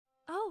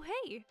Oh,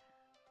 hey!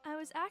 I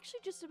was actually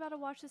just about to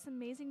watch this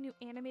amazing new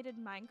animated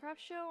Minecraft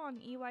show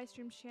on EY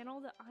Stream's channel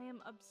that I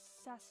am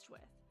obsessed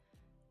with.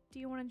 Do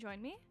you want to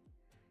join me?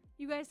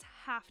 You guys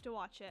have to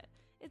watch it.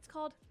 It's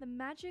called The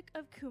Magic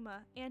of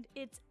Kuma, and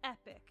it's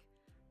epic.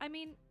 I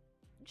mean,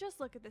 just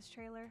look at this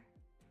trailer.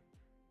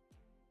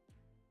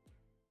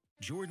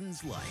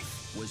 Jordan's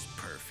life was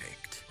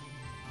perfect.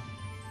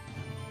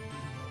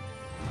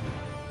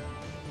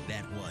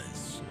 That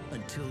was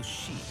until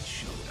she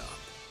showed up.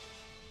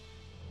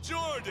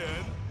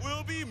 Jordan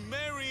will be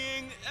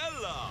marrying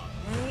Ella.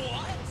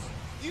 What?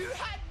 You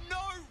had no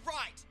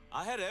right!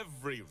 I had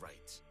every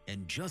right.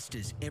 And just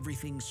as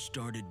everything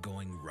started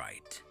going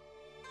right,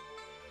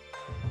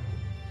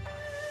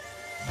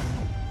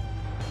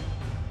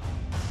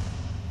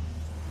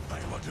 I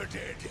want her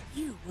dead.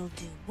 You will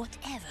do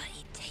whatever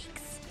it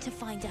takes to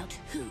find out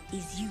who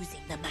is using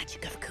the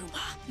magic of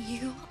Kuma.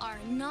 You are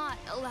not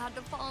allowed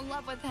to fall in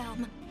love with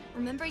him.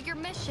 Remember your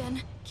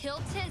mission.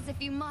 Kill Tiz if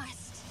you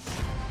must.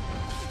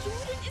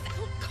 Jordan is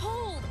out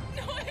cold.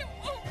 No, I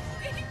won't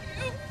leave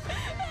you.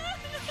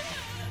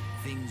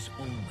 things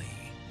only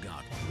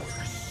got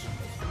worse.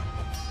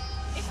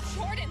 If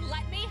Jordan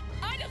let me,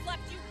 I'd have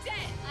left you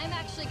dead. I'm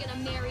actually gonna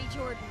marry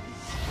Jordan.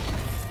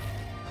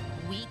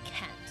 We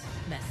can't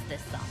mess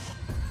this up.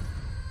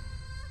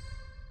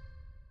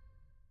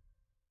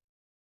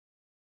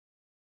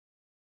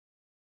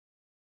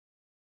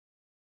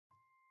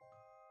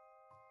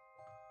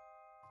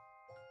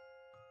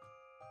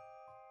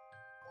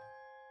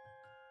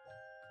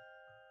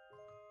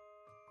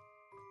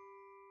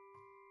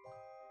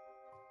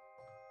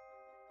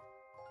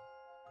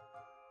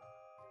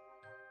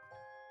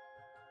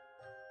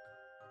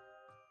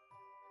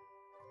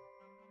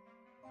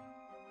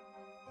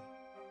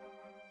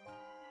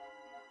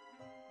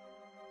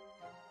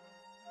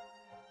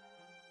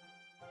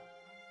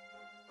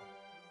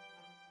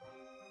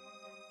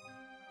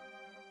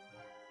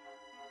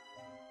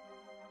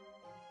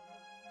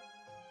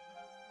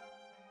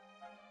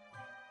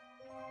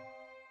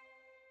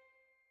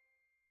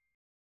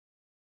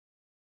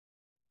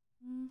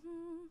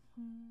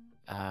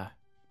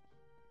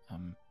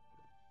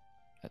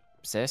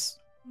 Sis?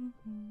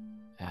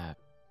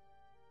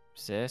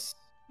 Sis?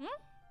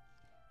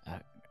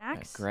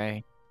 Max?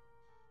 Gray.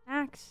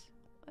 Max,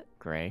 what?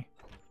 Gray.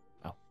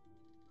 Oh.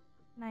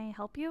 Can I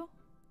help you?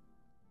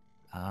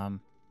 I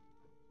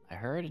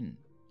heard an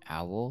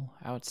owl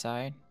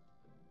outside.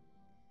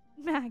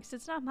 Max,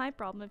 it's not my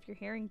problem if you're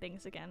hearing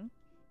things again.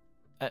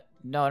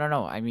 No.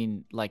 I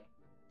mean, like,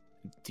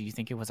 do you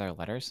think it was our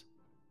letters?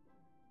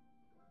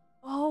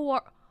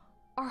 Oh,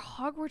 our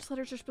Hogwarts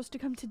letters are supposed to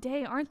come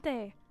today, aren't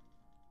they?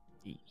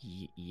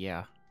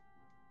 Yeah.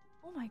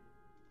 Oh my...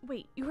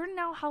 Wait, you heard it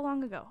now how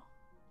long ago?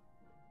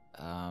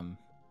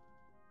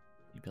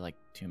 Maybe like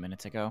 2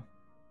 minutes ago.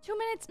 2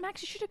 minutes?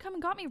 Max, you should have come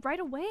and got me right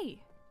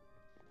away.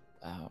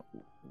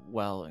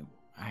 Well,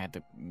 I had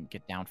to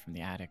get down from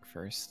the attic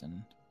first,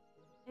 and...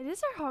 It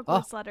is our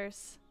Hogwarts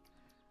letters.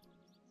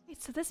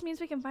 Wait, so this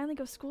means we can finally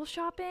go school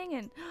shopping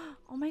and...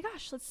 Oh my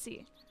gosh, let's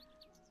see.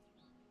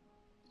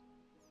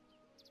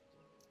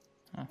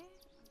 Huh.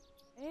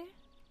 Okay.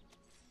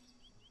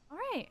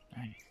 Alright.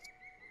 Nice.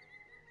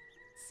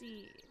 Let's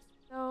see.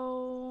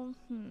 So,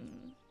 We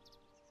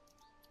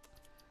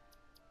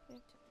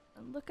have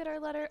to look at our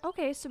letter.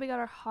 Okay, so we got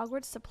our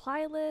Hogwarts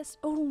supply list.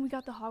 Oh, we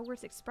got the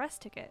Hogwarts Express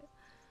ticket.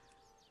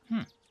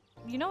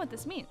 You know what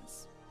this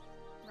means,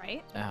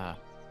 right?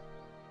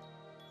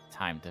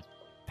 Time to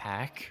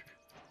pack.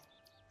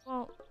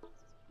 Well,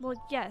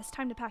 yes,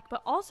 time to pack,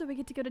 but also we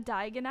get to go to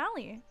Diagon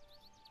Alley.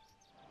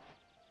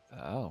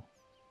 Oh.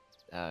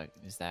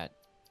 Is that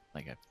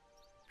like a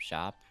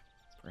shop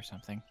or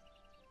something?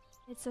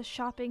 It's a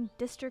shopping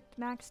district,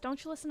 Max.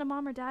 Don't you listen to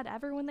Mom or Dad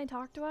ever when they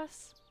talk to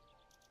us?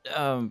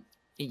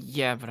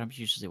 Yeah, but I'm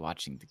usually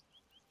watching the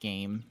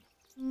game.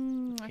 If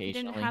you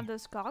didn't Occasionally. have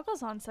those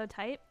goggles on so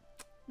tight,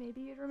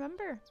 maybe you'd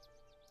remember.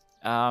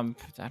 I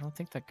don't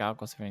think the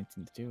goggles have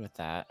anything to do with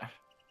that.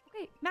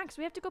 Okay, Max,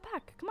 we have to go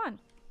pack. Come on.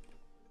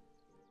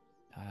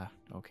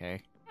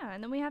 Okay. Yeah,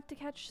 and then we have to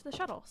catch the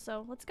shuttle,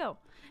 so let's go.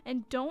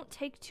 And don't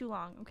take too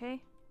long,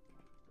 okay?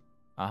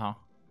 Uh-huh.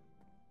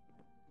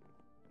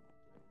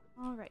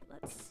 Alright,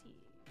 let's see.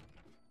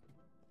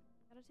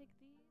 Gotta take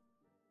these.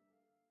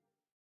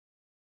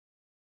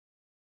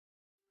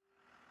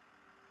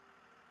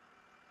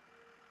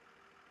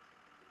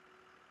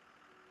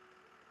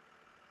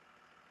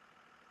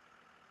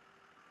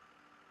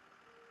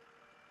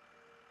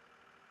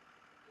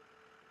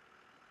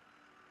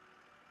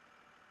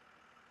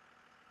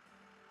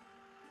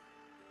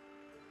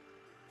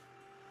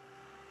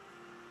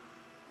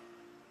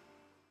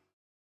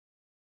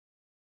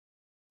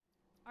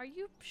 Are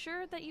you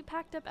sure that you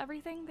packed up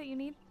everything that you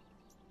need?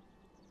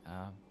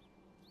 I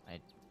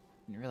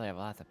didn't really have a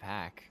lot to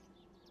pack.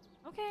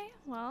 Okay,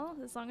 well,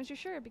 as long as you're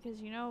sure,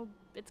 because you know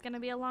it's gonna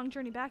be a long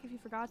journey back if you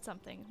forgot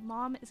something.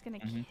 Mom is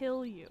gonna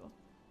kill you.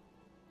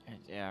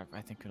 Yeah,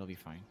 I think it'll be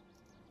fine.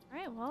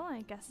 Alright, well,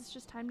 I guess it's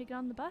just time to get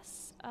on the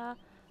bus.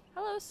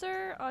 Hello,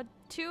 sir.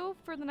 2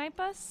 for the night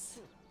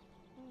bus?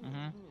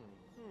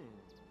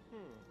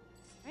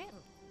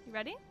 You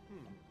ready?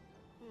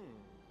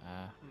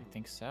 I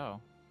think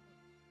so.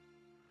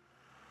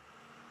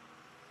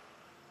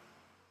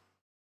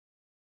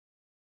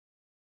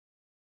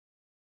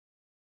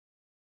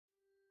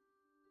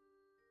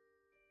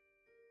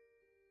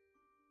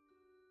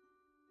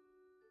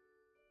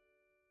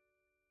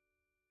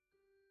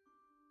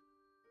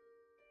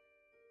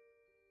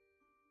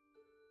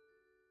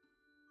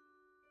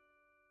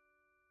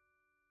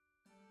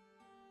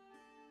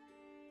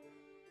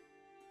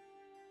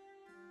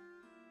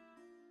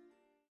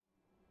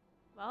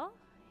 Well,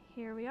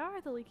 here we are,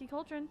 the leaky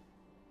cauldron.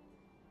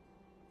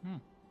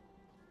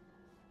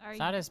 It's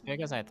not as big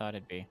as I thought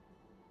it'd be.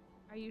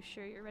 Are you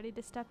sure you're ready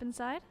to step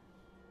inside?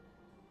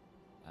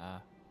 I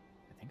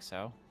think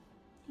so.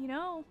 You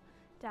know,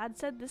 Dad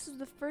said this is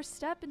the first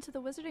step into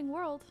the wizarding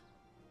world.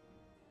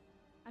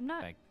 I'm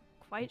not Like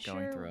quite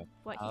going through sure a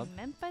what pub? he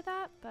meant by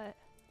that, but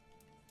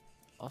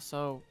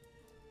Also,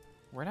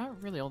 we're not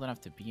really old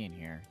enough to be in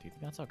here. Do you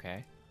think that's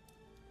okay?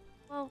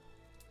 well,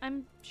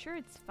 I'm sure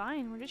it's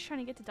fine. We're just trying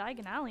to get to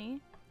Diagon Alley.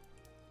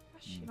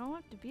 Gosh, you don't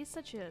have to be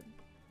such a...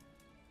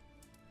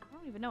 I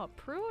don't even know, a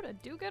prude, a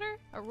do-gooder,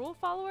 a rule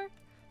follower,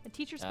 a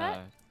teacher's pet?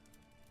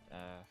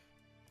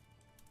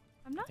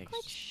 I'm not think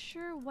quite it's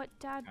sure what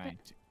Dad Trying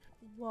meant. to...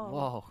 Whoa.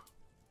 Whoa.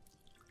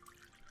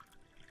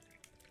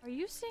 Are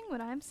you seeing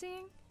what I'm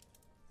seeing?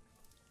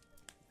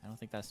 I don't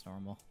think that's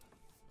normal.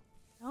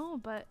 No,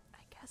 but I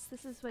guess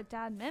this is what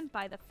Dad meant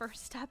by the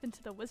first step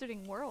into the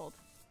wizarding world.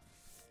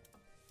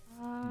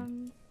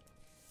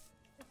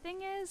 The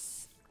thing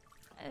is,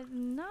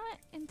 I'm not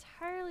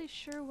entirely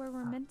sure where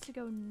we're meant to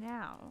go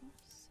now.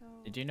 So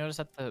Did you notice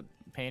that the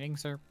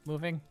paintings are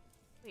moving?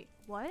 wait,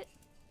 what?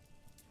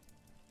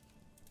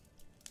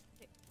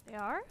 They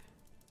are?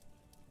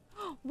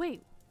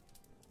 Wait,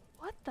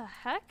 what the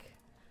heck?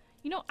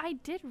 You know, I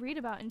did read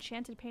about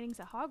enchanted paintings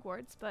at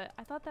Hogwarts, but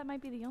I thought that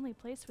might be the only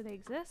place where they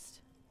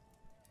exist.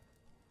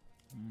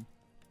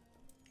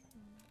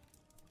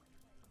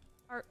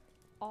 Are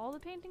all the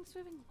paintings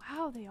moving?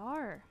 Wow, they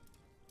are.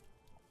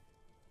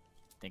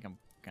 I think I'm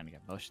gonna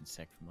get motion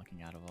sick from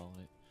looking out of all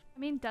of it. I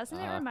mean, doesn't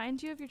it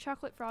remind you of your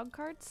chocolate frog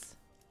cards?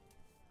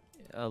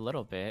 A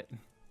little bit.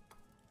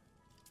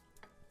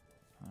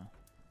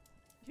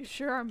 You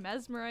sure are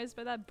mesmerized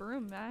by that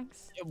broom,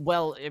 Max.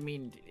 Well, I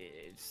mean,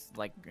 it's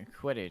like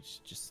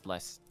Quidditch, just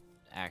less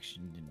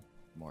action and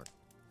more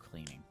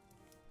cleaning.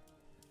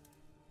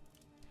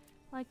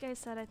 Like I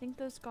said, I think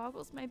those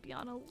goggles might be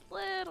on a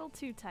little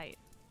too tight.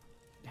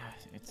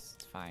 It's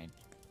fine.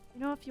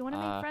 You know, if you want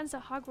to make friends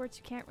at Hogwarts,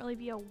 you can't really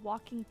be a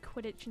walking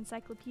Quidditch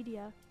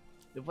encyclopedia.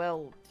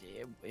 Well,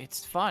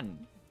 it's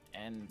fun,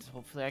 and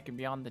hopefully I can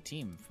be on the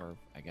team for,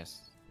 I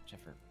guess,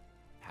 whichever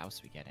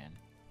house we get in.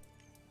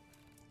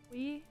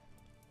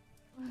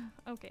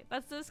 Okay,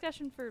 that's the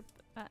discussion for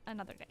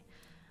another day.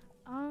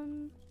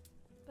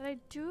 But I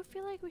do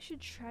feel like we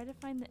should try to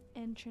find the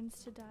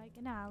entrance to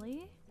Diagon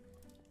Alley.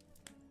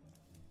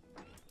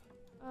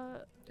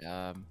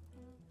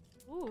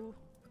 Ooh.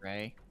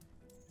 Gray?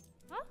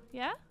 Huh?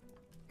 Yeah?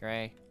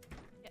 Gray?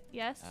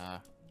 Yes?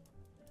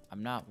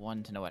 I'm not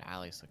one to know what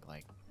alleys look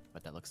like,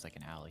 but that looks like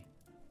an alley.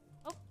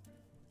 Oh.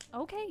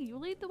 Okay, you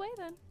lead the way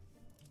then.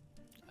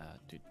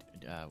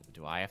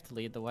 Do I have to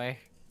lead the way?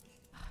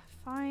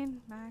 Fine,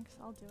 Max,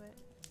 I'll do it.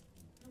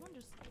 Someone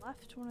just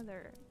left one of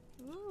their...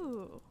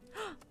 Ooh.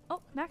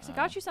 Oh, Max, I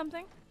got you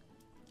something.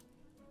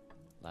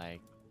 Like,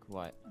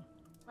 what?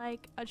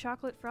 Like a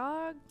chocolate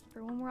frog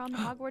for when we're on the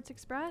Hogwarts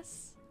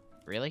Express.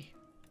 Really?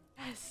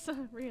 Yes,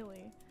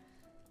 really.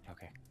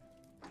 Okay.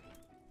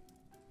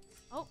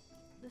 Oh,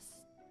 this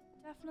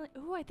definitely...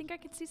 Ooh, I think I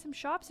can see some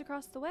shops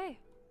across the way.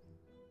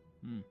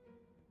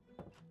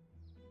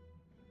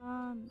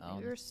 Oh,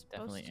 you're that's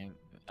supposed definitely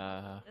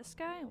to... This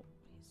guy?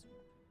 He's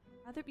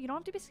rather... You don't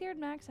have to be scared,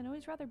 Max. I know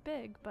he's rather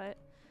big, but...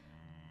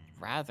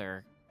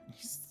 Rather,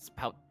 he's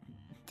about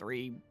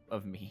 3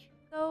 of me.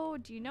 So,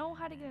 do you know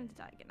how to get into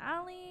Diagon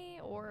Alley,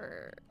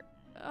 or...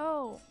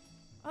 Oh,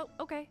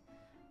 okay.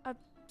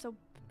 So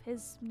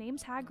his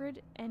name's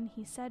Hagrid, and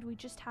he said we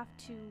just have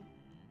to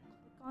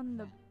click on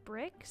the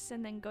bricks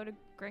and then go to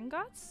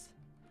Gringotts?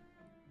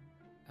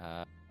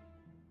 How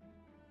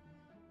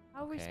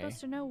are we supposed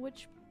to know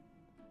which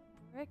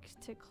brick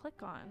to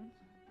click on?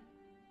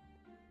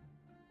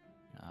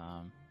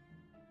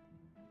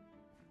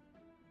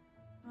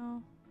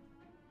 Oh.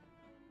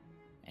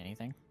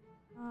 Anything?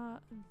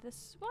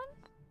 This one?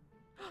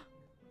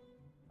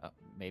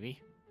 Maybe?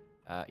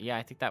 Yeah,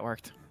 I think that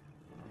worked.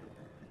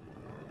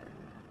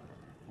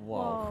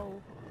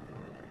 Whoa.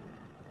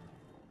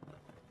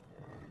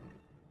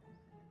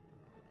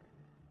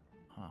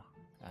 Huh.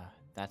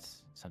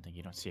 That's something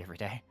you don't see every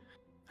day.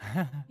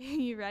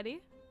 You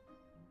ready?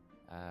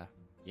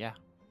 Yeah.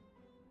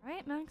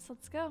 Alright, Max,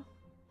 let's go.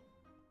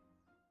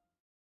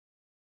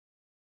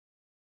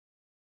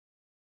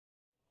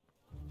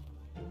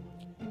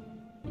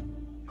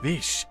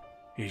 This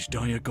is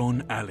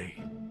Diagon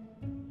Alley.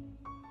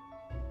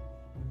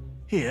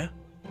 Here,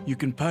 you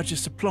can purchase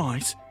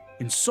supplies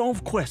and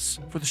solve quests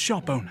for the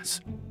shop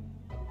owners.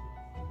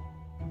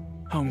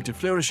 home to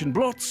Flourishing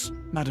Blots,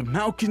 Madame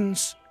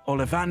Malkin's,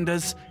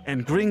 Ollivander's,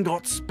 and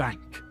Gringotts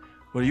Bank,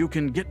 where you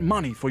can get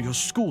money for your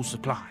school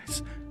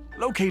supplies,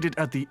 located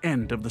at the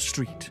end of the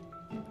street.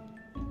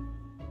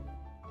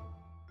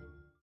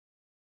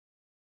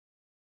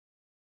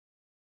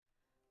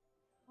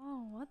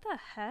 Oh, what the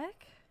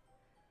heck?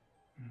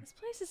 This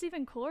place is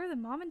even cooler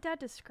than Mom and Dad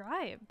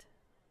described.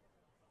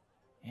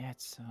 Yeah,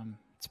 it's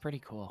pretty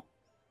cool.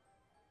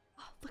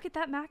 Oh, look at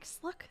that, Max.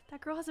 Look,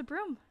 that girl has a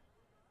broom.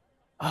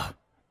 Oh,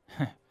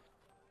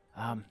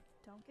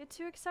 Don't get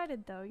too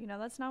excited, though. You know,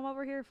 that's not what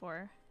we're here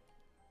for.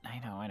 I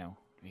know.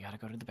 We gotta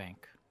go to the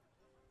bank.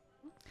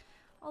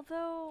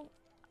 Although,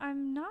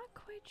 I'm not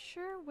quite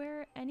sure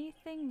where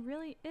anything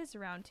really is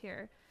around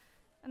here.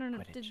 I don't know,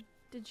 Quidditch.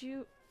 did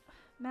you...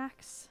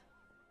 Max,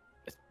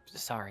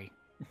 Sorry.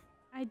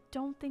 I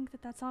don't think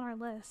that that's on our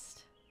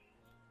list.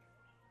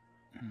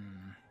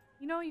 Hmm.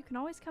 You know, you can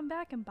always come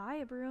back and buy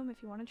a broom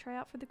if you want to try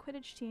out for the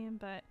Quidditch team,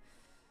 but...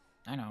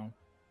 I know.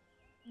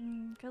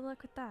 Good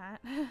luck with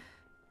that.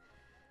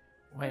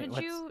 Wait,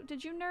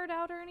 Did you nerd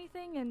out or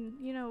anything and,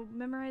 you know,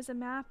 memorize a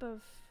map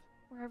of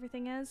where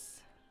everything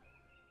is?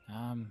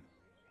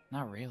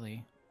 Not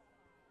really.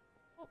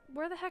 Well,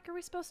 where the heck are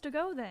we supposed to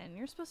go then?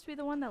 You're supposed to be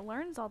the one that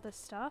learns all this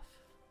stuff.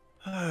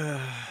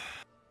 Another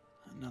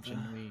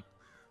Shouldn't we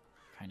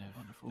kind of,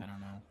 Wonderful. I don't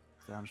know,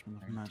 establishment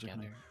of learn magic.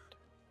 together?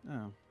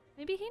 Oh.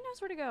 Maybe he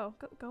knows where to go.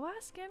 Go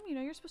ask him. You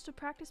know, you're supposed to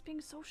practice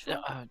being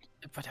social.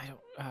 But I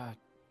don't,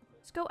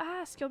 Just go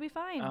ask. You'll be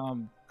fine.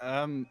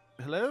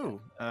 Hello.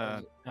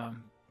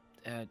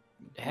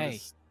 Hey.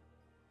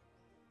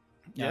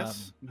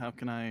 Yes. How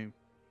can I? You're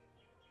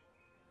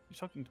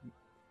talking to me.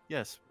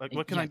 Yes.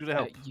 What can I do to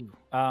help? You.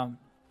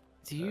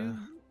 Do you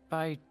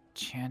by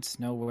chance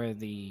know where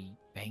the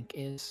bank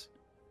is?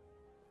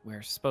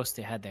 We're supposed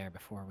to head there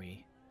before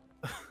we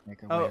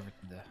make our way over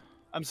to the.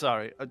 I'm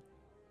sorry.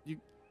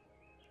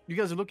 You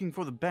guys are looking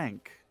for the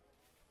bank.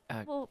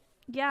 Well,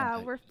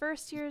 yeah, we're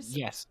first years.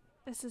 Yes.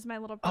 This is my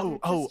little brother.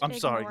 Oh, Just I'm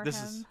sorry. ignore This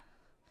him. is.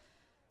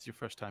 It's your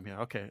first time here.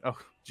 Okay. Oh,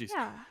 jeez.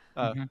 Yeah.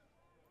 Mhm.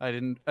 I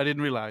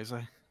didn't realize.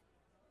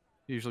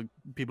 Usually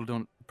people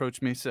don't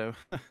approach me, so.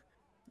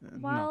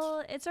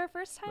 Well, it's our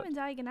first time in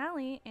Diagon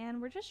Alley,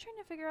 and we're just trying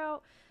to figure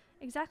out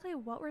exactly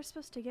what we're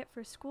supposed to get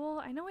for school.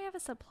 I know we have a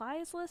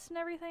supplies list and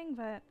everything,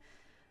 but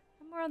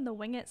I'm more on the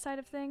wing it side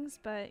of things.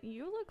 But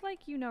you look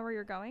like you know where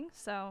you're going,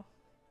 so.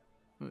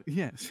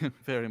 Yes,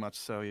 very much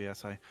so.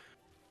 Yes, I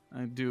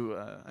do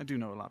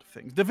know a lot of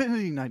things.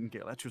 Divinity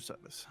Nightingale at your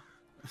service.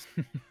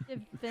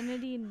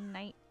 Divinity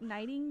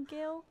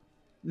Nightingale?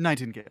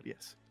 Nightingale,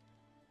 yes.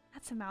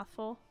 That's a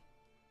mouthful.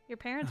 Your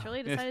parents really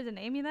Yes. decided to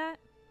name you that?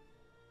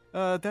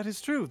 That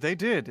is true. They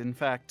did. In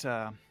fact,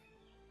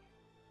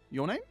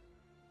 your name?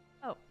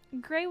 Oh,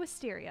 Gray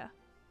Wisteria.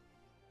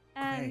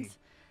 And Gray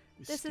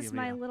this is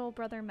my Wisteria. little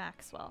brother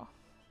Maxwell.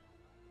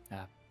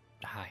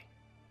 Hi.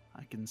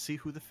 I can see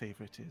who the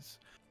favorite is.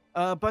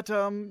 Yeah,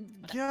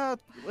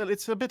 well,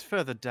 it's a bit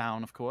further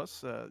down, of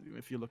course,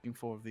 if you're looking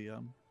for the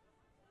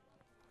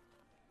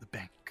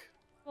bank.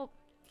 Well,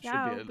 Should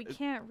yeah, be a- we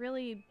can't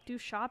really do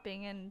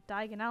shopping in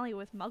Diagon Alley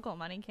with Muggle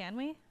money, can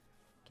we?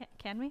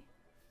 Can we?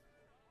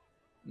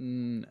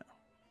 No.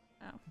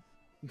 Oh.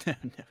 No,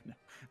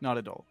 not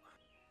at all.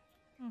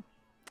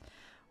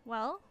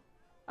 Well,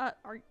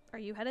 are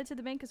you headed to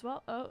the bank as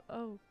well?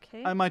 Oh,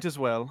 okay. I might as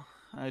well.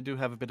 I do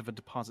have a bit of a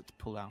deposit to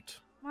pull out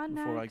Come on,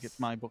 before I Max. get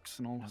my books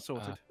and all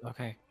sorted.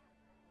 Okay.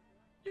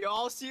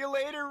 Y'all see you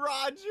later,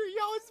 Roger.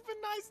 Yo, it's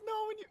been nice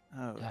knowing you.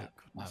 Oh, Uh,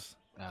 goodness.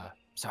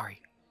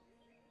 Sorry.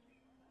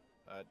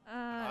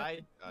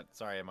 Hi.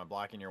 Sorry, am I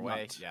blocking your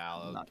way? Not- Yeah,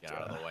 I'll not, get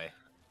out of the way.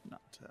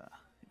 Not here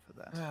for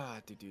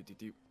that.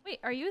 Do. Wait,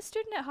 are you a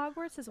student at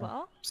Hogwarts as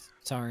well?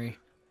 Sorry.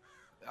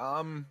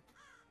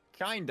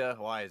 Kinda.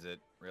 Why is it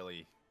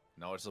really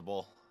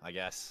noticeable? I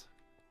guess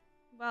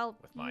Well,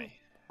 with my you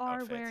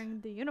are outfit.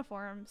 wearing the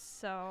uniforms,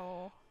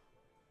 so.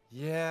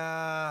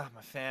 Yeah,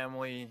 my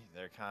family.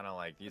 They're kind of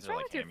like these What's are wrong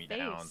like with your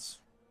hand-me-downs. face?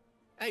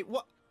 Hey,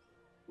 what?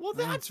 Well,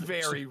 that's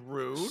very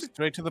rude.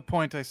 Straight to the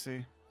point, I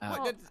see.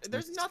 What, Well,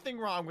 there's nothing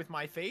wrong with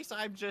my face.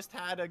 I've just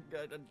had an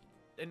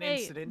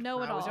Hey, incident know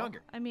when it I was all.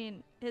 younger. I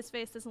mean, his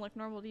face doesn't look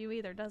normal to you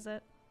either, does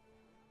it?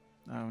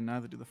 Oh,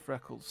 neither do the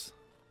freckles.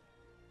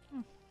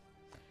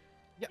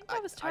 Yeah, I think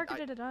that was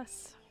targeted at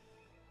us.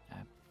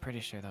 I'm pretty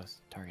sure that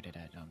was targeted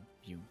at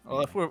you.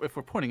 Well, if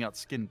we're pointing out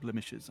skin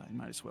blemishes, I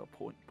might as well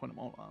point them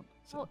all out.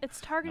 So. Well,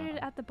 it's targeted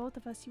at the both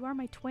of us. You are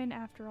my twin,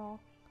 after all.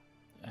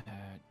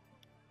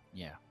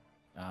 Yeah.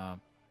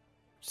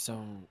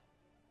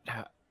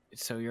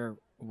 So you're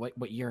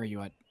what year are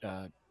you at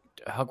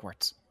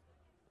Hogwarts?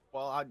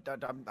 Well,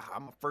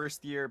 I'm a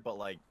first year, but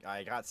like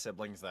I got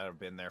siblings that have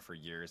been there for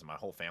years, and my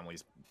whole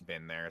family's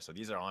been there. So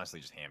these are honestly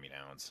just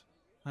hand-me-downs.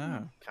 Oh,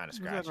 Kind of Is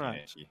that scratchy and right?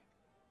 itchy.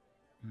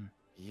 Hmm.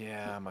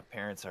 Yeah, my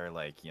parents are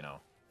like,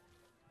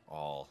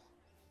 all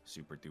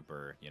super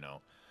duper,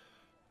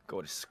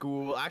 go to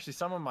school. Actually,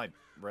 some of my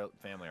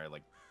family are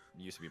like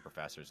used to be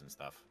professors and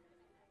stuff.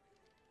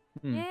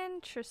 Hmm.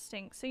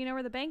 Interesting. So you know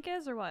where the bank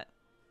is, or what?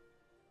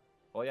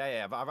 Well,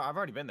 yeah, I've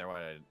already been there. What?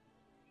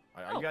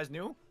 Are you guys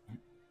new?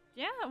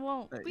 Yeah,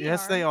 well, we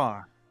yes, are. they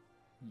are.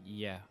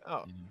 Yeah.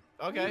 Oh,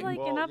 Are okay. you like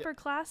well, an yeah.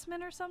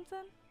 upperclassman or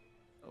something?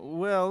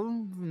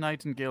 Well,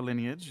 Nightingale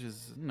lineage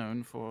is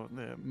known for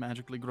their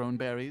magically grown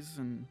berries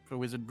and for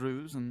wizard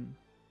brews and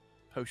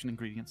potion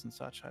ingredients and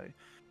such.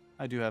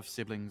 I do have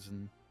siblings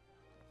and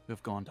who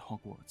have gone to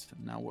Hogwarts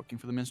and now working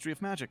for the Ministry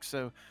of Magic.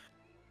 So,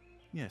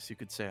 yes, you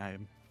could say I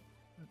am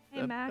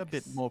Hey, a Max.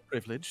 bit more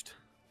privileged.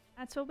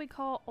 That's what we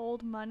call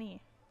old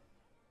money.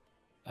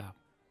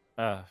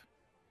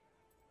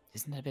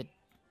 Isn't that a bit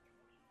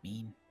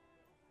mean?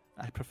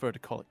 I prefer to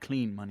call it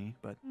clean money,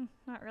 but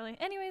Not really.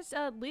 Anyways,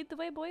 lead the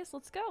way, boys.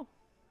 Let's go.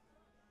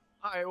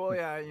 All right, well,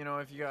 yeah, you know,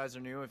 if you guys are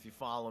new, if you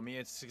follow me,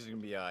 it's gonna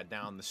be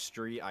down the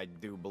street, I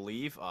do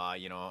believe. Here,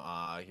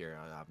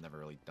 I've never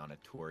really done a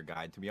tour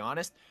guide, to be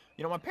honest.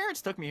 You know, my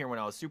parents took me here when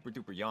I was super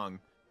duper young.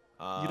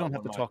 you don't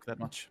have to talk that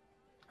much.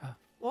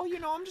 Well, you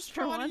know, I'm just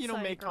For trying to, once, you know,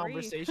 I make agree.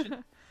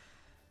 conversation.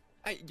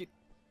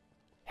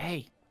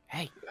 Hey,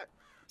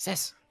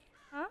 sis.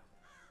 Huh?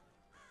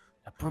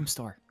 A broom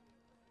store.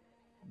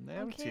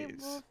 There Okay, it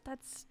is. well,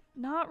 that's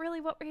not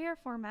really what we're here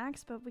for,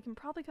 Max, but we can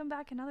probably come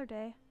back another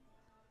day.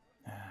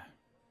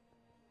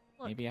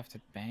 Look. Maybe after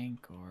the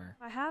bank or.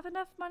 If I have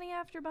enough money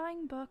after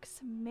buying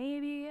books,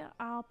 maybe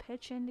I'll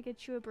pitch in to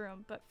get you a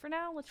broom. But for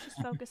now, let's just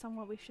focus on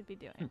what we should be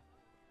doing.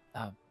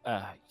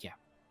 Yeah.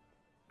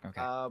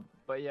 Okay.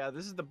 But yeah,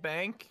 this is the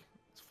bank.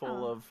 It's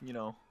full Oh. of, you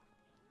know,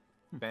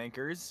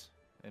 bankers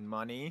and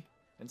money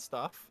and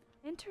stuff.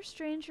 Enter,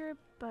 stranger,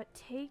 but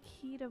take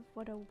heed of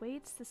what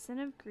awaits the sin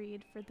of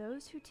greed. For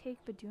those who take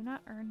but do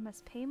not earn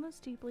must pay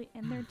most deeply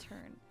in their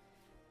turn.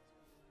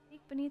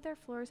 Take beneath our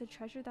floors a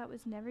treasure that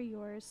was never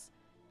yours.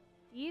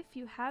 Thief,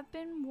 you have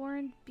been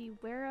warned,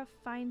 beware of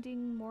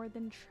finding more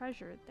than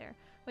treasure there.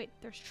 Wait,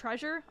 there's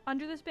treasure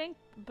under this bank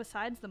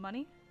besides the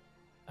money?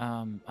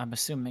 I'm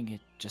assuming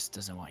it just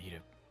doesn't want you to,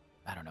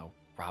 I don't know,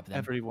 rob them.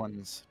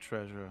 Everyone's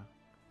treasure.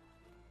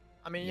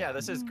 I mean, yeah,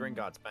 this is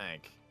Gringotts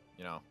Bank.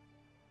 You know,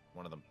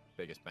 one of the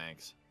biggest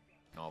banks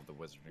in all of the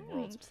wizarding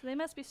worlds. So they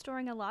must be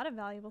storing a lot of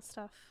valuable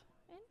stuff.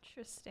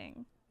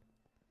 Interesting.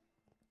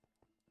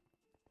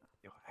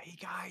 Yo, hey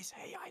guys,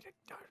 hey, I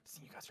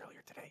seen you guys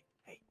earlier today.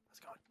 Hey, how's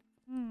it going?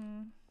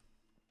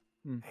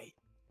 Hey,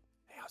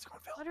 how's it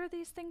going, Phil? What are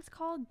these things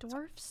called?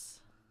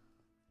 Dwarfs?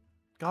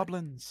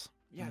 Goblins.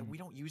 Yeah, we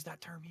don't use that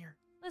term here.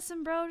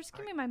 Listen, bro, just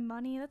give me my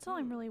money. That's all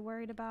I'm really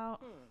worried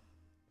about.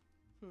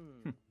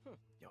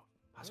 Yo,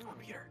 how's it going,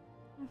 Peter?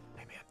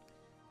 Hey, man.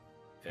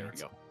 There we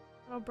go.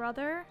 Little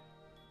brother?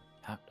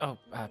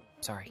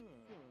 Sorry.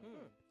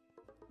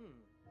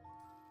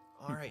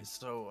 All right,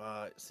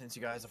 so since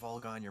you guys have all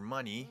gotten your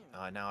money,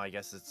 now I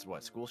guess it's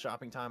what, school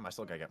shopping time? I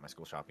still gotta get my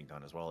school shopping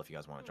done as well. If you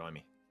guys want to join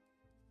me.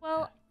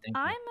 Well, Thank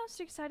you. I'm most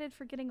excited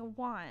for getting a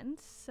wand,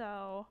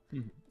 so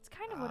it's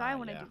kind of what I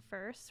want to yeah. do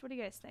first. What do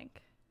you guys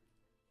think?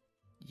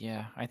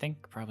 Yeah, I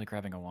think probably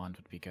grabbing a wand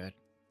would be good.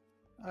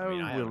 I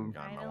mean, I will haven't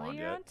gotten my Finally, wand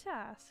you're yet. on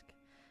task.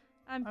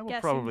 I'm I will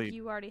guessing probably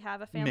you already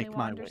have a family make my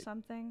wand or way.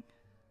 something.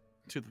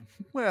 to the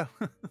well,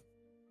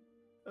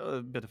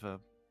 a bit of a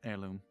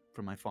heirloom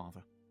from my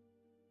father.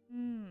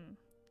 Interesting.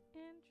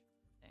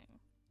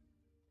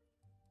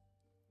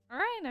 All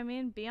right, I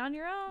mean, be on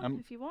your own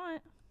if you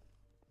want.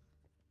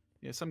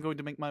 Yes, I'm going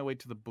to make my way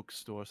to the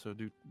bookstore, so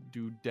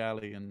do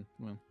dally and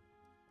well,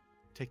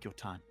 take your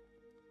time.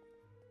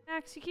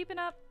 Max, you keeping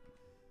up?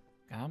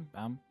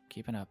 I'm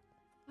keeping up.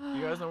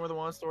 You guys know where the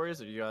wand store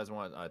is, or do you guys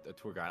want a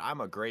tour guide?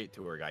 I'm a great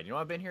tour guide. You know,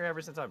 I've been here ever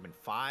since I've been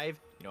 5.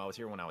 You know, I was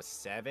here when I was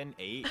 7,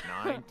 8,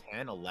 9,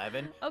 10,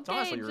 11. It's Okay,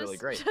 honestly really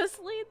great. just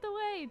lead the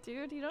way,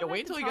 dude. You don't Yeah, have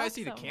wait to until you guys talk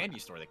see the so candy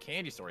much. store. The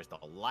candy store is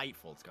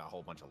delightful. It's got a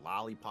whole bunch of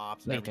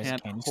lollipops. Wait, And there's I a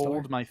can't candy hold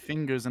store? my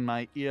fingers in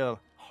my ear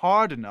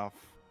hard enough.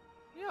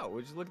 yeah, well,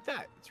 just look at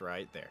that. It's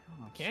right there.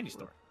 Oh, The candy sure.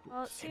 store.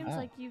 Well, it seems Oh.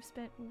 like you've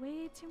spent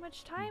way too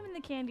much time in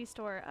the candy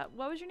store.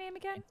 What was your name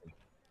again?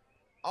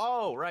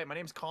 Oh, right. My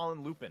name's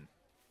Colin Lupin.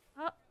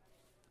 Oh,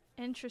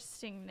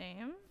 interesting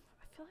name.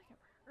 I feel like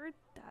I've heard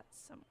that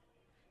somewhere.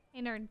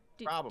 Hey, nerd,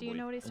 do you Probably.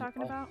 know what he's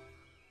talking about?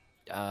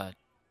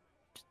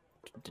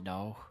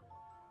 No.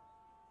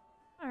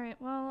 Alright,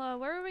 well,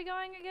 where are we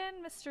going again,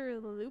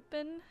 Mr.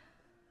 Lupin?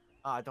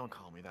 Don't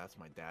call me. That's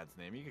my dad's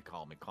name. You could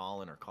call me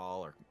Colin or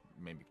Call or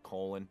maybe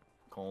Colin,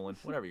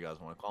 whatever you guys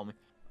want to call me.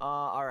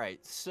 All right.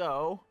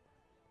 So,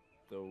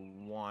 the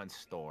wand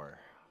store.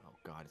 Oh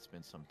God, it's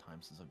been some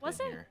time since I've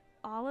Wasn't been here.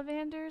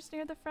 Ollivander's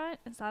near the front?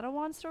 Is that a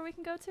wand store we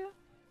can go to?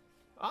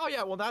 Oh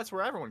yeah, well that's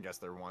where everyone gets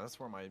their wand. That's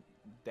where my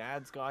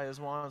dad's got his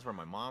wand. That's where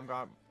my mom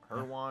got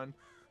her wand.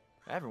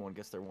 Everyone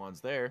gets their wands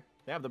there.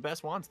 They have the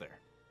best wands there.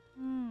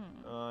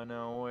 Oh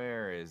no,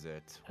 where is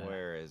it?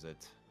 Where is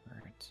it?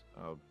 Right.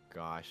 Oh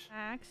gosh.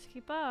 Max,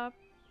 keep up.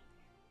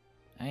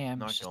 I am.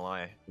 Not It's just gonna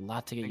lie. a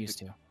lot to get think used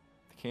to.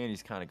 The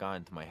candy's kind of got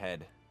into my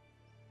head.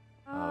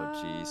 Oh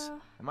jeez. Uh,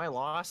 Am I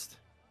lost?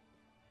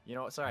 You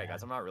know, sorry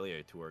guys, I'm not really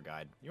a tour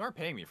guide. You aren't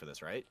paying me for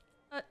this, right?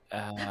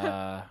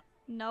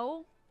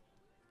 No.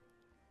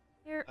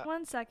 Here,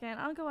 1 second.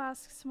 I'll go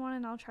ask someone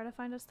and I'll try to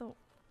find us the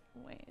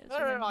way. No,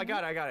 I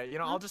got it. You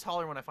know, I'll just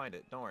holler when I find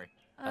it. Don't worry.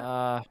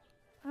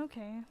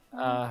 Okay.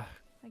 well,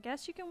 I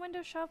guess you can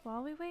window shop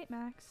while we wait,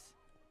 Max.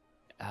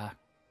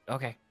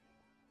 Okay.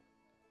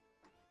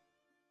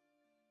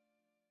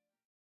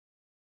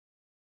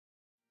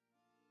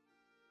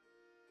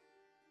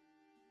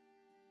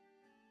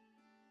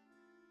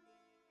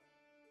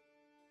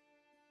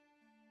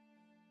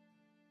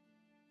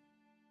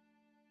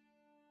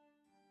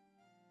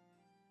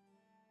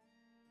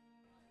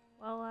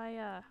 Well,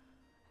 I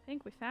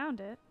think we found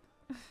it.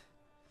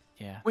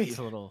 Yeah. Wait, it's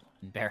a little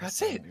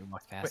embarrassing. it? We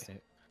walked past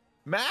it.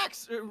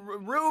 Max,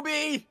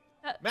 Ruby,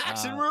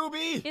 Max and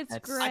Ruby. It's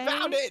That's- Gray. I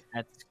found it.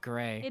 That's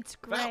Gray. It's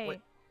Found-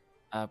 Gray.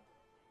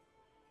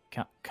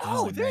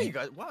 Colin, there right? you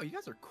guys. Wow, you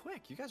guys are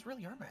quick. You guys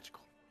really are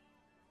magical.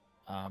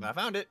 Um, I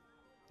found it.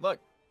 Look,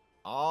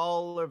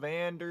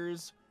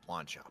 Ollivander's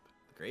Wand Shop,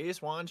 the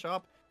greatest wand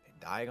shop in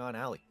Diagon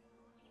Alley.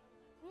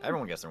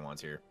 Everyone gets their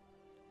wands here,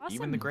 Awesome.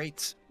 even the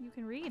greats. You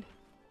can read.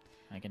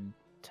 I can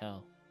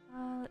tell.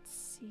 Let's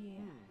see.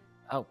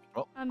 Oh,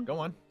 Well, go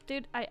on.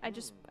 Dude, I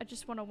just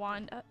want a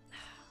wand.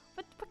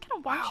 What kind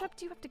of wand Wow. shop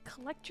do you have to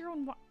collect your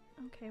own wand?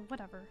 Okay,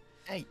 whatever.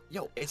 Hey,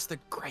 yo, it's the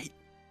great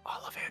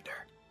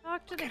Ollivander.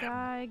 Talk to the Look at him.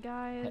 guy,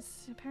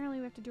 guys. Apparently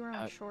we have to do our own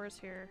Uh, chores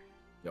here.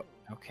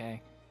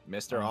 okay.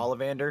 Mr.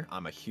 Ollivander,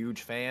 I'm a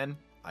huge fan.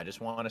 I just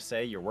want to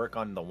say your work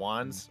on the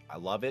wands, I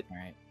love it. All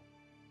right.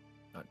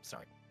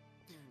 Sorry.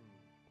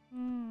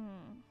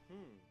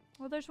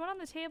 Well, there's one on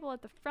the table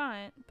at the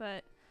front,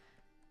 but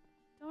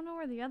don't know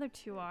where the other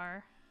two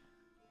are.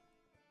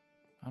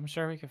 I'm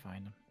sure we could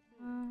find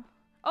them.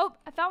 Oh,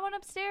 I found one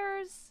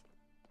upstairs.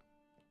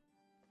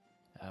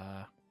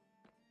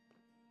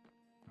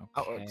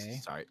 Okay.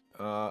 Sorry.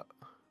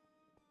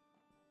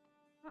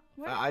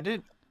 Where? I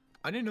didn't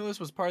know this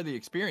was part of the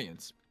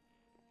experience.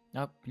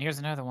 Nope. Here's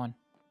another one.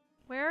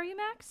 Where are you,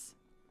 Max?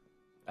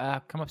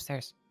 Come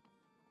upstairs.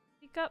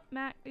 Speak up,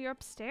 Max. You're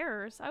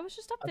upstairs. I was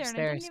just up there and I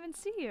Upstairs. didn't even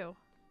see you.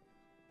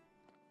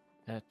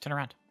 Turn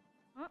around.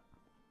 Huh?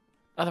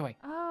 Other way.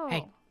 Oh.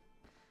 Hey.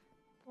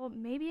 Well,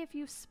 maybe if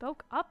you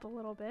spoke up a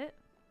little bit.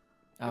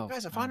 Oh,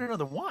 Guys, I found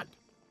another wand.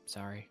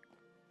 Sorry.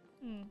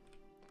 Good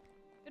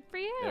for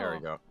you. There we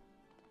go.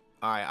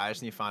 All right, I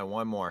just need to find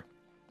one more.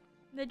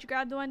 Did you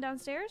grab the one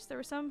downstairs? There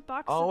were some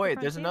boxes. Oh at the wait,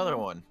 front there's another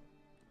table. one.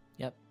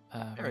 Yep.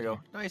 There we right go.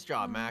 Nice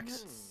job,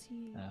 Max. Let's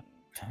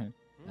see. here.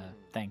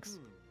 Thanks.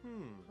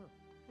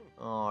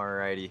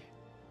 Alrighty.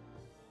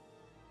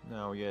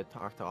 Now we gotta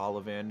talk to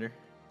Ollivander.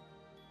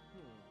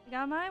 I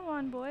got my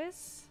one,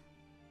 boys.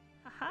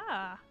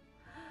 Haha.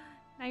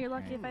 Now you're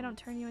lucky if I don't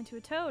turn you into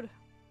a toad.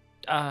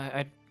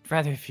 I'd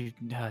rather if you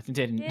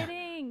didn't.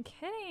 Kidding,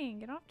 kidding.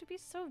 You don't have to be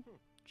so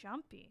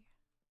jumpy.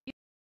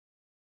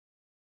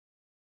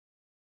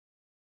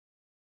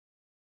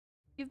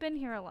 You've been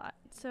here a lot,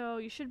 so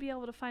you should be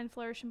able to find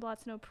Flourish and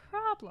Blots no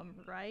problem,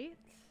 right?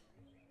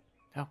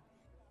 Oh.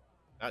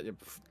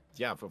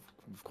 Yeah,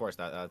 of course.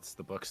 That's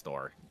the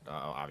bookstore,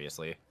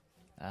 obviously,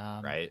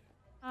 right?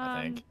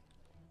 I think.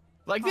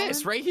 Like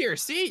this, Colin? right here.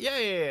 See?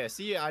 Yeah.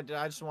 See, I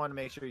just want to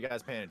make sure you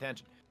guys paying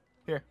attention.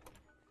 Here.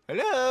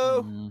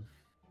 Hello.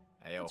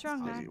 Hey, What's wrong,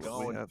 how's it Max? What do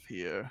going? we have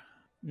here?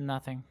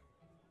 Nothing.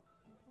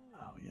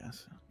 Oh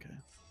yes. Okay.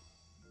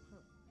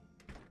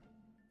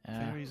 Uh,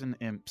 Fairies and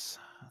Imps,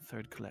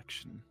 third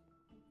collection.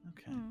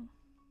 Okay.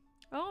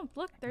 Oh,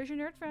 look, there's your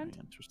nerd friend.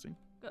 Very interesting.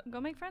 Go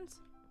make friends.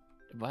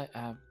 what?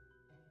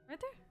 Right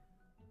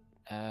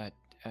there.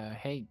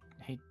 Hey,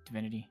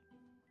 Divinity.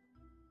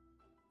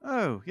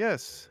 Oh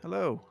yes.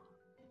 Hello.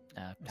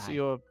 I Hi. see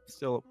you're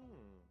still.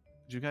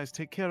 Did you guys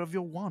take care of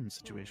your wand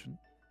situation?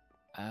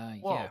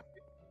 Whoa. Yeah.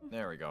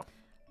 There we go.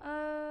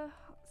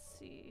 Let's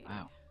see.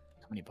 Wow.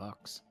 So many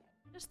books.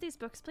 Just these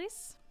books,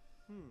 please.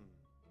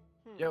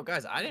 Yo,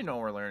 guys, I didn't know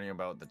we're learning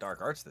about the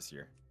dark arts this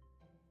year.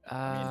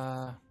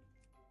 And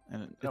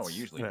No, we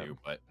usually do,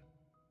 but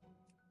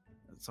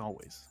It's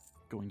always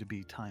going to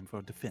be time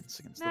for defense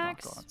against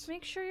Max, the dark arts.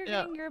 make sure you're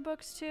Yeah. getting your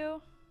books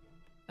too.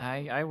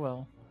 I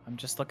will. I'm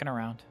just looking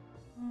around.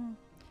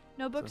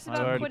 No books I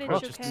about already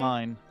Quidditch, purchased okay?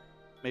 mine.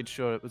 Made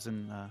sure it was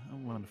in a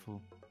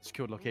wonderful,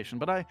 secured location.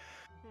 But I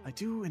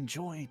do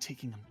enjoy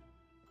taking a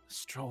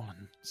stroll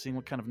and seeing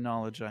what kind of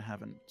knowledge I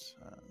haven't.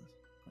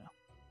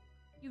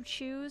 You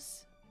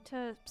choose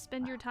to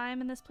spend your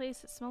time in this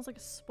place. It smells like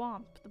a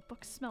swamp. The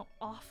books smell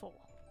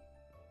awful.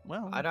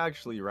 Well, I'd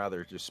actually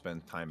rather just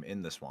spend time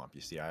in the swamp.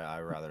 You see, I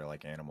rather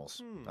like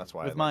animals. That's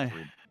why with I my like to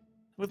read.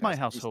 with my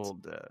fast-paced.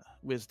 household,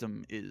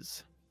 wisdom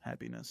is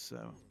happiness.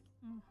 So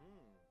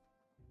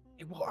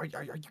Hey, well, are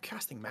you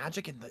casting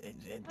magic in the?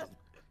 In the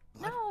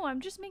No,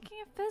 I'm just making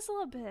it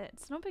fizzle a bit.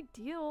 It's no big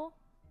deal.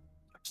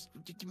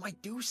 You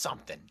might do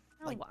something.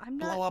 No, like I'm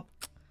blow not. up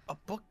a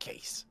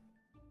bookcase.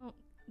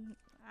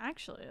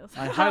 Actually,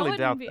 I that highly wouldn't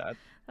doubt be, that.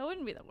 That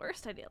wouldn't be the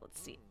worst idea.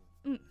 Let's see.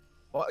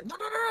 Well, no,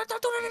 don't,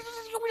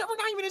 we're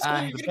not even in school.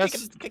 Uh, You're The gonna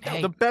best, kick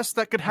Hey. the best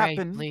that could Hey,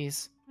 happen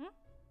please.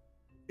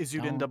 is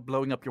you'd end Don't- up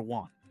blowing up your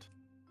wand.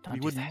 Don't We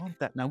do wouldn't that. want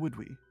that, now would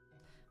we?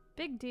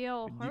 Big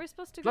deal. You'd Where are be- we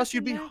supposed to go plus to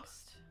you'd be-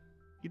 next?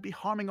 You'd be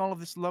harming all of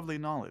this lovely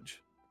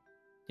knowledge.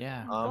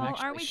 Yeah. Well, I'm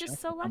actually aren't we just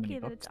shocked so at how many lucky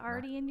that books it's there are.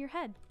 already in your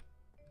head?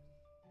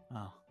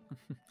 Oh,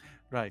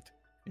 right.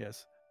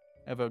 Yes.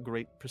 Ever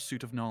great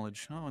pursuit of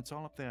knowledge. Oh, it's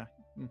all up there.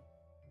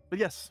 But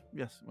yes.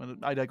 Well,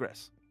 I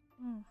digress.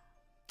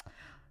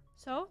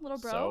 So, little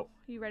bro, So-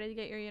 you ready to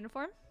get your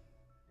uniform?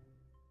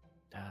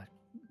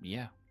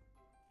 Yeah.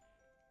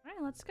 All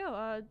right, let's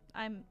go.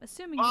 I'm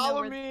assuming you know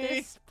Follow where me.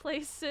 this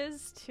place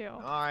is too. All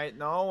right,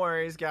 no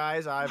worries,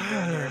 guys. I've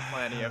been here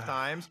plenty of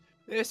times.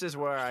 This is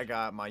where I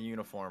got my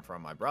uniform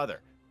from my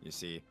brother. You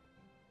see,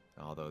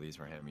 although these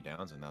were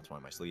hand-me-downs, and that's why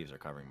my sleeves are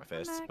covering my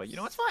fists. But you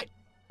know, it's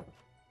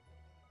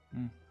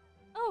fine.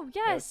 Oh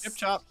yes, Chip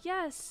chop.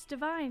 yes,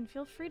 Divine.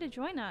 Feel free to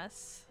join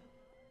us.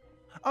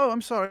 Oh,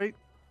 I'm sorry.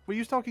 Were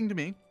you talking to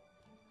me?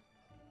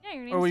 Yeah,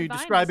 your name's Or were you Divine,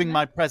 describing isn't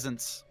my it?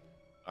 presence?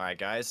 All right,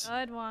 guys.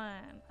 Good one.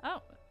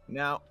 Oh,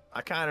 Now,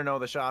 I kind of know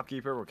the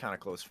shopkeeper. We're kind of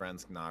close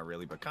friends. Not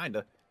really, but kind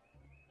of.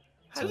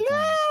 So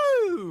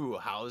Hello!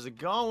 How's it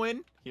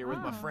going? Here with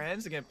my Oh.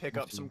 friends. Again, pick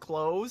up some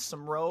clothes,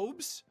 some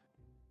robes.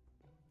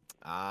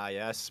 Ah,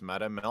 yes,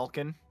 Madam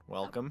Melkin.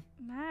 Welcome.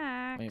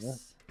 Max. Wait,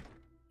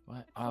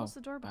 what? Oh, Close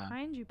the door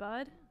behind you,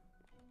 bud.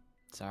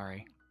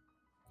 sorry.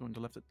 Going to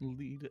let it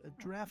lead a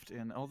draft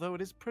in, although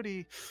it is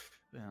pretty,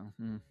 well,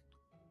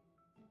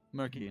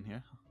 murky in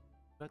here.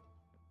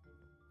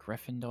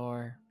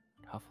 Gryffindor,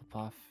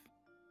 Hufflepuff,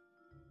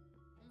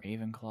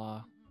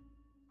 Ravenclaw.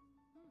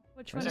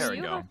 Which There one are we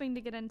you go. hoping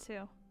to get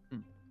into?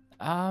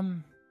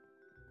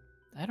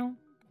 I don't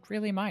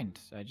really mind.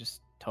 I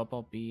just hope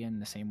I'll be in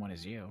the same one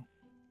as you.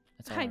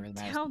 That's all I that really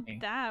matters to doubt me.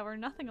 that. We're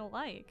nothing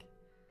alike.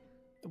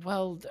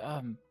 Well,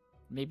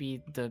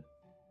 maybe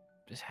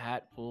this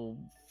hat will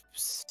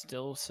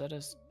still set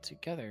us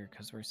together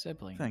because we're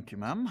siblings. Thank you,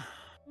 ma'am.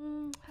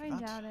 I That-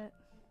 doubt it.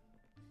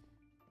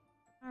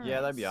 All Yeah,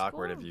 right, that'd be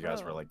awkward school if you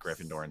guys were like robes.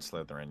 Gryffindor and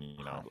Slytherin,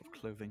 you know. Pile of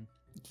clothing.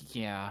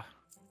 Yeah,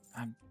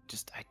 I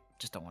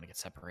just don't want to get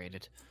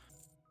separated.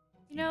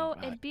 You know,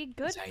 uh, it'd be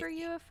good for anxiety.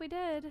 you if we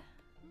did.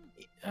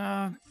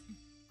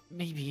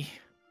 Maybe.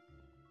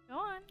 Go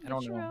on, I get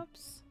don't your know.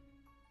 ropes.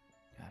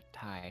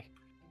 Tie.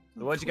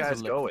 So what'd you Tools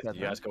guys are go left with? Did you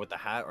together. guys go with the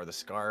hat or the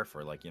scarf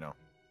or like, you know?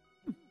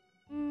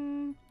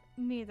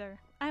 Neither.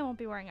 I won't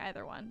be wearing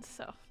either one,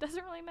 so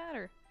doesn't really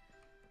matter.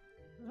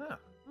 Ah.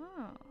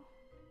 Oh.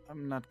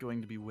 I'm not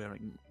going to be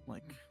wearing,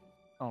 like,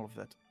 all of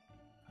that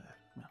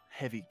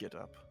heavy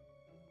get-up.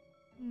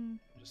 Hmm.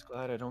 I'm just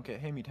glad I don't get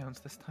hand-me-downs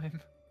this time.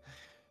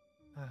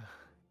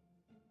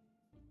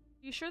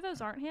 You sure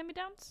those aren't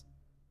hand-me-downs?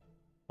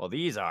 Well,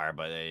 these are,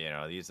 but you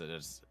know, these are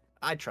just.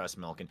 I trust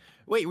Milken.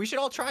 Wait, we should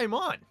all try them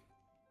on.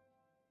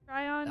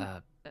 Try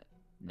on.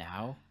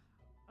 Now?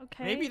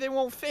 Okay. Maybe they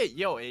won't fit.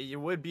 Yo, it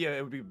would be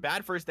a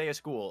bad first day of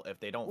school if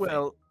they don't fit.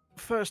 Well,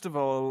 first of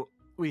all,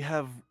 we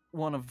have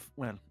one of,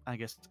 well, I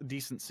guess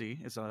decency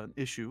is an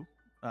issue.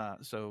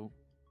 So,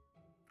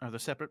 are there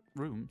separate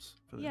rooms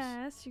for this?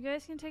 Yes, you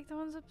guys can take the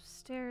ones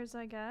upstairs,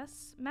 I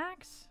guess.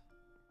 Max,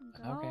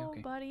 go,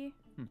 Okay. buddy.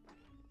 Don't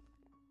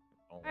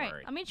All right,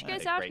 worry. I'll meet you I'll guys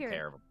take out great here.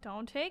 care of 'em.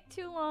 Don't take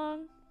too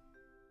long.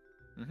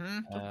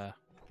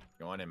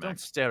 Go on in, Don't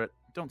Max. stare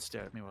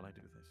at me while I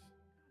do this. Is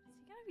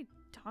he gonna be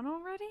done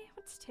already?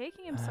 What's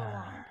taking him so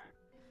long?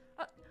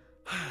 No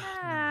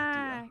idea.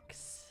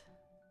 Max,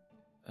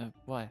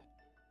 What?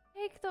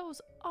 take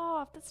those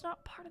off. That's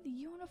not part of the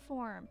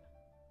uniform.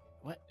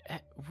 What?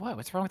 What?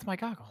 What's wrong with my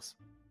goggles?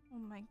 Oh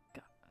my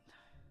god.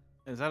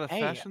 Is that a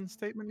Hey, fashion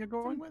statement you're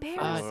going with?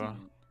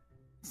 Embarrassing.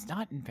 It's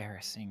not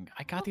embarrassing.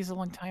 I got these a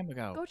long time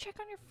ago. Go check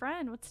on your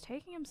friend. What's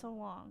taking him so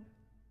long?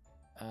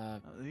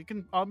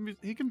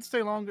 He can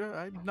stay longer.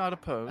 I'm not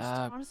opposed.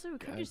 Honestly, we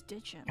could just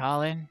ditch him.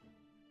 Colin.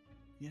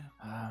 Yeah.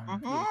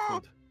 Um, Really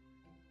could.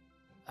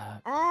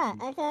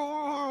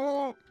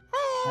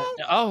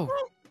 Oh.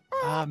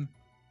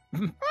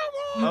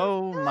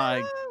 Oh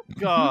my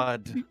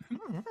God. Dude,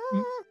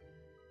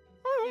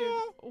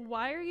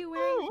 why are you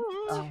wearing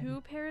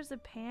two pairs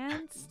of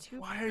pants?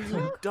 Why are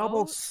you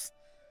double?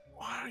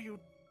 Why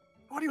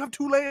do you have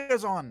 2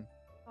 layers on?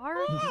 Sorry,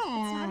 it's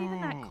not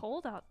even that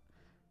cold out.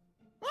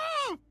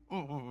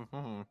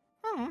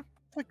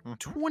 Like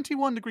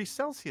 21 degrees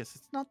Celsius.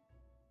 It's not. I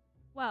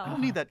Well,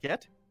 don't need that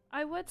yet.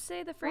 I would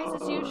say the phrase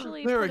is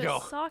usually There we put a go.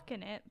 sock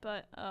in it,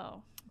 but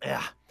oh.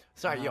 Yeah.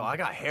 Sorry, yo, I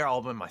got hair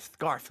all in my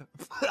scarf.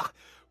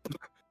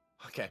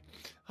 Okay.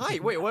 Hi.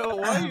 Wait.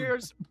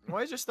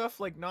 Why is your stuff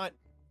like not?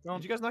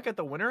 Did you guys not get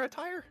the winter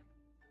attire?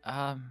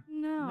 No.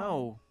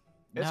 No.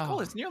 It's No.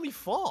 cold. It's nearly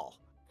fall.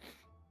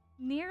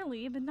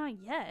 Nearly, but not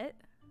yet.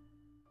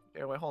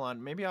 Okay, wait, hold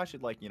on. Maybe I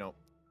should like, you know,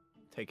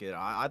 take it.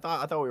 I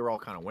thought we were all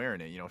kind of wearing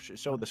it. You know,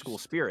 show the school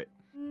spirit.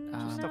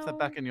 Stuff that No,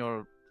 back in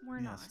your. we're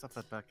Yeah, not. stuff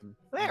that back in.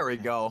 There we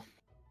Okay. go.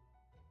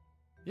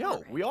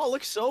 Yo, we all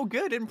look so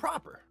good and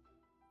proper.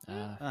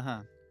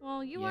 Uh-huh.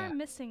 Well, you Yeah. are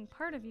missing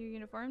part of your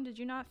uniform. Did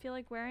you not feel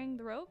like wearing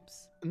the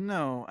ropes?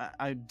 No,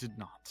 I did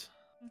not.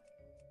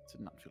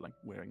 Did not feel like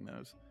wearing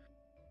those.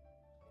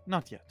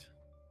 Not yet.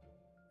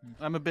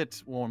 I'm a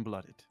bit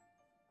warm-blooded,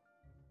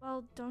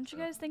 Well, don't you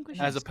guys think we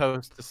should as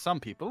opposed to some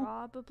people.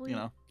 probably... You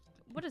know,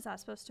 What is that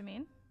supposed to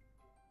mean?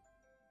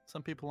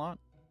 some people aren't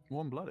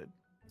warm-blooded.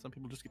 Some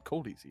people just get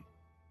cold easy.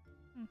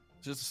 Hmm.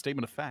 It's just a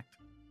statement of fact.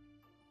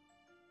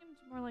 Seems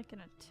More like an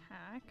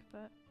attack,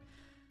 but...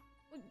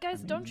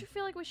 Guys, don't you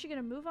feel like we should get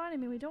a move on? I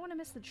mean, we don't want to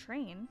miss the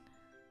train.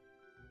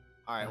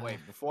 All right, wait.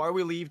 Before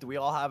we leave, do we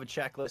all have a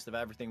checklist of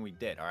everything we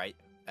did? All right.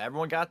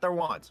 Everyone got their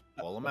wands.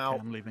 Pull them out.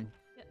 I'm leaving.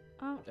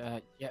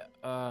 Yeah.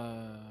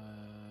 All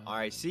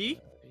right. See,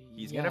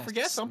 he's gonna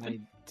forget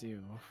something. I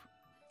do.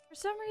 For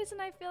some reason,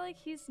 I feel like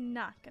he's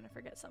not gonna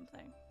forget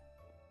something.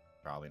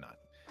 Probably not.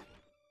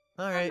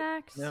 All right.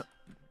 Max. Yep.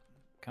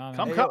 Come.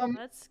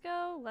 Let's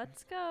go.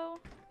 Let's go.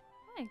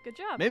 Hey, good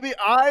job. Maybe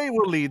I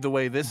will lead the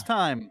way this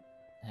time.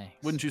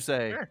 Thanks. Wouldn't you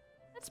say? Sure.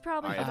 That's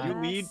probably All for right, the if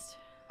you lead, best.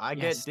 I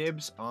Yes. get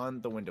dibs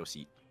on the window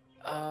seat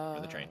for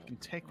the train. You can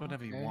take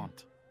whatever you Okay.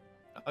 want.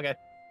 Okay.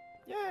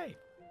 Yay.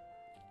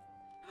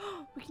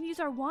 We can use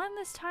our wand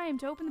this time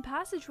to open the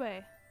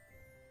passageway.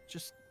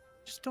 Just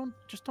don't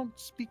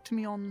speak to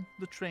me on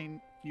the train,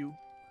 you.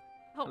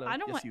 Oh, Hello, I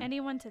don't yes, want you.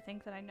 anyone to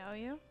think that I know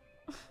you.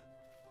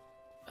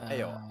 Hey,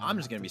 yo, I'm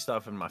just gonna be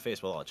stuffing my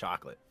face with all the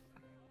chocolate.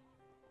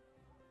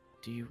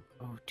 Do you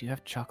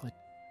have chocolate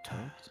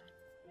toads?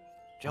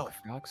 Joe, Chocolate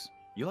frogs?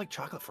 you like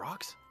chocolate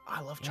frogs?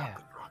 I love Yeah.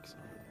 chocolate frogs.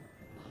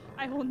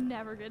 I will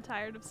never get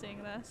tired of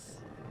seeing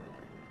this.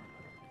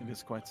 It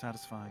is quite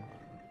satisfying.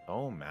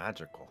 Oh,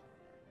 magical.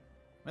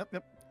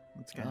 Yep.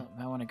 Let's go. Well,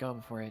 I want to go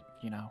before it,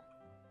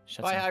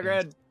 shuts Bye, off.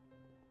 Hagrid.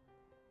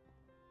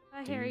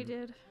 Hi, Harry,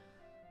 Do- dude.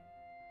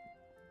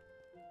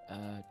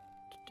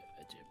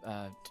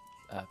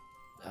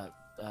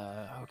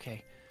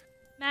 Okay.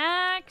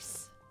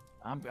 Max!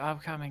 I'm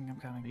coming.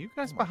 Are you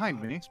guys Oh my behind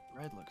God, me? This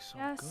bread looks so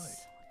Yes.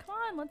 good. Come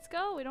on, let's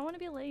go. We don't want to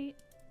be late.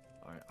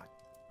 All right.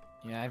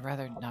 Yeah, I'd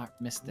rather not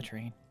miss the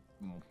train.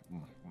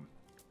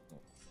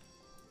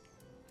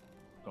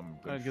 Some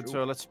All right, good soup.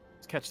 sir. Let's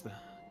catch the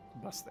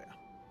bus there.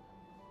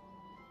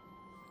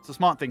 It's a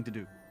smart thing to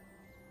do.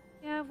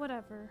 Yeah,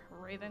 whatever.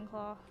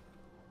 Ravenclaw.